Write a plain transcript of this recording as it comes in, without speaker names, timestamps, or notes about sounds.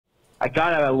I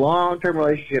got out of a long-term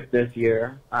relationship this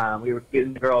year. We were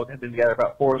getting the girl had been together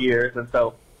about 4 years, and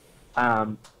so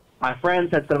my friends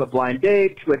had set up a blind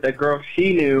date with a girl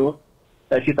she knew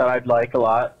that she thought I'd like a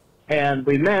lot, and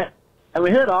we met and we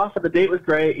hit it off. And the date was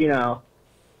great. You know,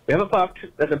 we haven't fucked.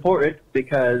 That's important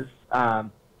because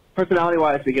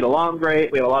personality-wise, we get along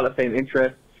great. We have a lot of the same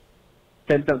interests,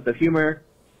 same sense of humor.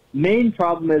 Main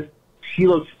problem is she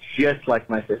looks just like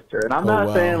my sister. And I'm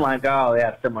not saying like, oh, they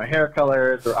have similar hair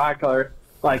colors or eye color.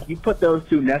 Like, you put those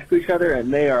two next to each other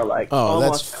and they are like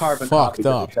almost carbon copies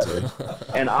of each other.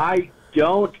 And I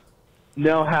don't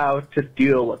know how to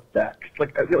deal with that.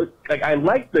 Like I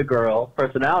like the girl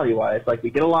personality-wise. Like, we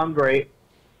get along great.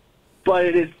 But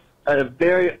it is a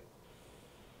very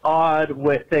odd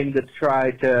thing to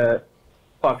try to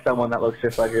fuck someone that looks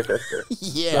just like your sister.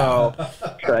 Yeah.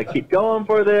 So, should I keep going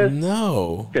for this?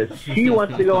 No. Because she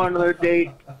wants to go on another date.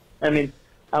 I mean,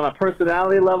 on a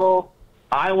personality level,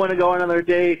 I want to go on another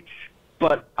date,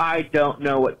 but I don't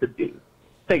know what to do.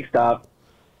 Thanks, Stav.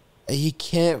 You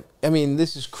can't. I mean,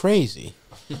 this is crazy.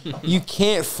 You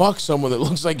can't fuck someone that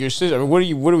looks like your sister. I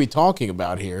mean, what are we talking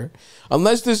about here?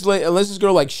 Unless this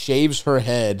girl like shaves her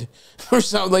head or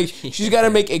something, like she's got to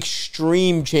make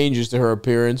extreme changes to her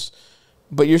appearance.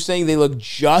 But you're saying they look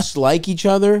just like each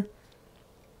other,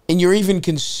 and you're even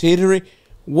considering.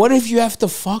 What if you have to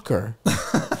fuck her?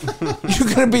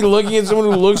 You're gonna be looking at someone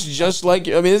who looks just like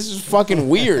you. I mean, this is fucking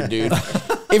weird, dude.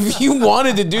 If you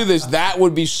wanted to do this, that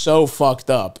would be so fucked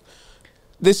up.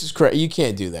 This is crazy. You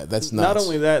can't do that. That's nuts. Not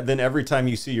only that, then every time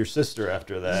you see your sister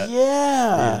after that.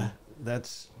 Yeah.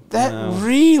 That's...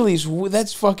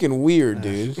 That's fucking weird,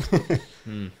 dude.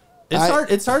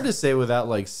 It's hard to say without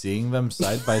like seeing them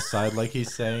side by side, like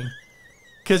he's saying.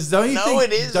 Because don't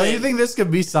you think this could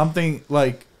be something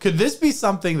like? Could this be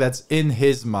something that's in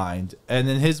his mind, and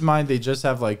in his mind they just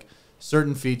have like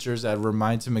certain features that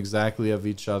remind him exactly of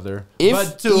each other,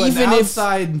 but to an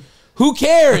outside. Who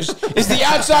cares? Is the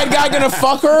outside guy gonna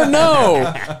fuck her? No.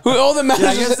 All that matters.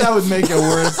 Yeah, I guess that would make it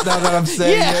worse now that I'm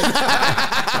saying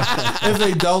it. If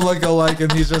they don't look alike,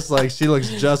 and he's just like, she looks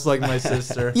just like my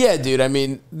sister. Yeah, dude. I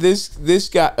mean, this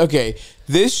guy. Okay,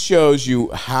 this shows you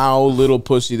how little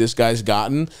pussy this guy's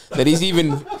gotten that he's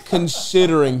even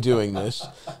considering doing this.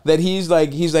 That he's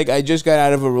like, I just got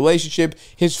out of a relationship.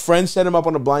 His friend set him up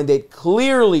on a blind date,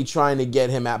 clearly trying to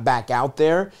get him back out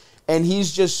there. And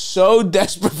he's just so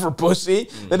desperate for pussy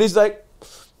that he's like,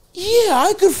 yeah,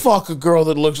 I could fuck a girl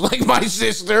that looks like my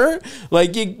sister.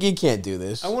 Like, you can't do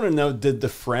this. I want to know, does the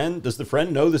friend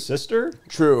know the sister?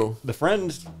 True. The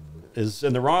friend is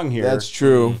in the wrong here. That's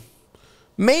true.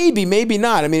 Maybe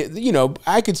not. I mean, you know,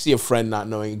 I could see a friend not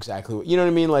knowing exactly what, you know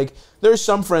what I mean? Like, there's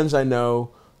some friends I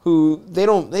know who they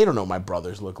don't know what my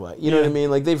brothers look like. You know what I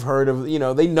mean? Like, they've heard of, you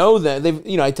know, they know that.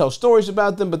 I tell stories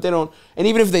about them, but they don't, and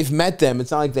even if they've met them, it's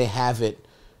not like they have it,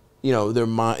 you know, their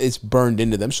mind, it's burned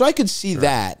into them. So I could see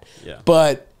that. Yeah.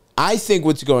 But I think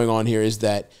what's going on here is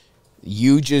that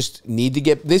you just need to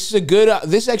get, this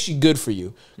is actually good for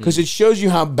you, because it shows you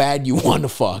how bad you want to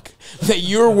fuck. That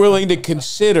you're willing to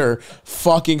consider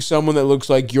fucking someone that looks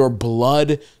like your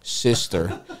blood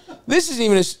sister. This is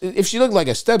even, if she looked like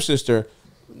a stepsister,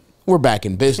 we're back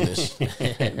in business.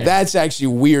 That's actually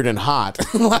weird and hot.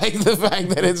 Like the fact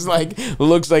that it's like,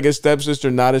 looks like a stepsister,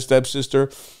 not a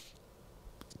stepsister.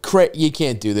 You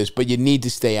can't do this, but you need to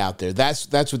stay out there. That's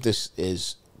what this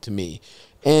is to me.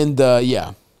 And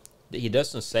yeah. He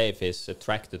doesn't say if he's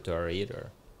attracted to her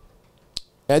either.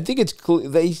 I think it's clear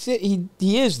that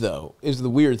he is, though, is the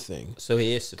weird thing. So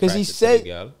he is attracted to the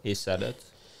girl. He said it.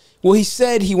 Well, he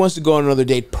said he wants to go on another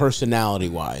date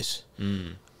personality-wise.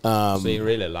 So he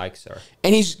really likes her.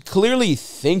 And he's clearly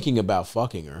thinking about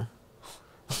fucking her.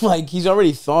 Like, he's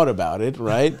already thought about it,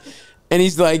 right? And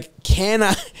he's like, can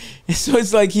I? So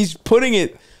it's like he's putting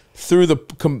it through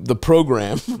the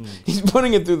program. He's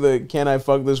putting it through the can I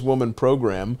fuck this woman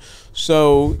program.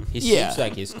 So, he seems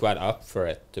like he's quite up for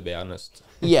it, to be honest.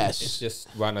 Yes. It's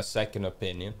just want a second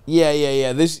opinion. Yeah.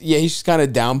 He's kind of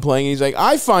downplaying. He's like,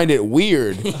 I find it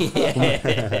weird.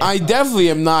 I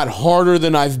definitely am not harder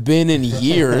than I've been in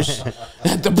years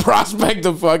at the prospect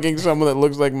of fucking someone that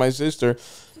looks like my sister.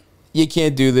 You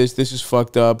can't do this. This is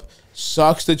fucked up.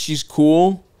 Sucks that she's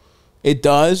cool. It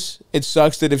does. It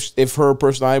sucks that if her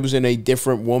personality was in a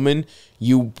different woman,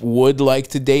 you would like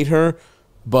to date her.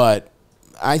 But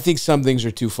I think some things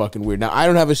are too fucking weird. Now, I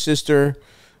don't have a sister.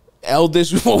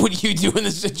 Eldest, what would you do in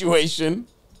this situation?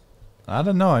 I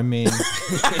don't know. I mean,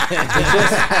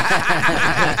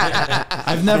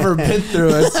 I've never been through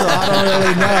it, so I don't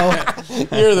really know.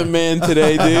 You're the man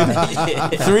today, dude.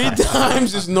 3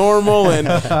 times is normal, and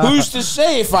who's to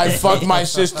say if I fuck my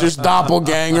sister's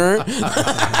doppelganger?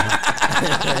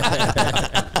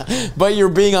 But you're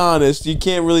being honest. You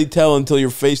can't really tell until you're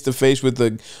face to face with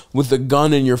the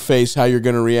gun in your face how you're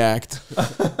going to react.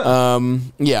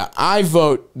 Yeah, I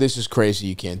vote. This is crazy.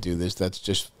 You can't do this. That's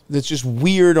just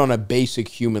weird on a basic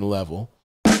human level.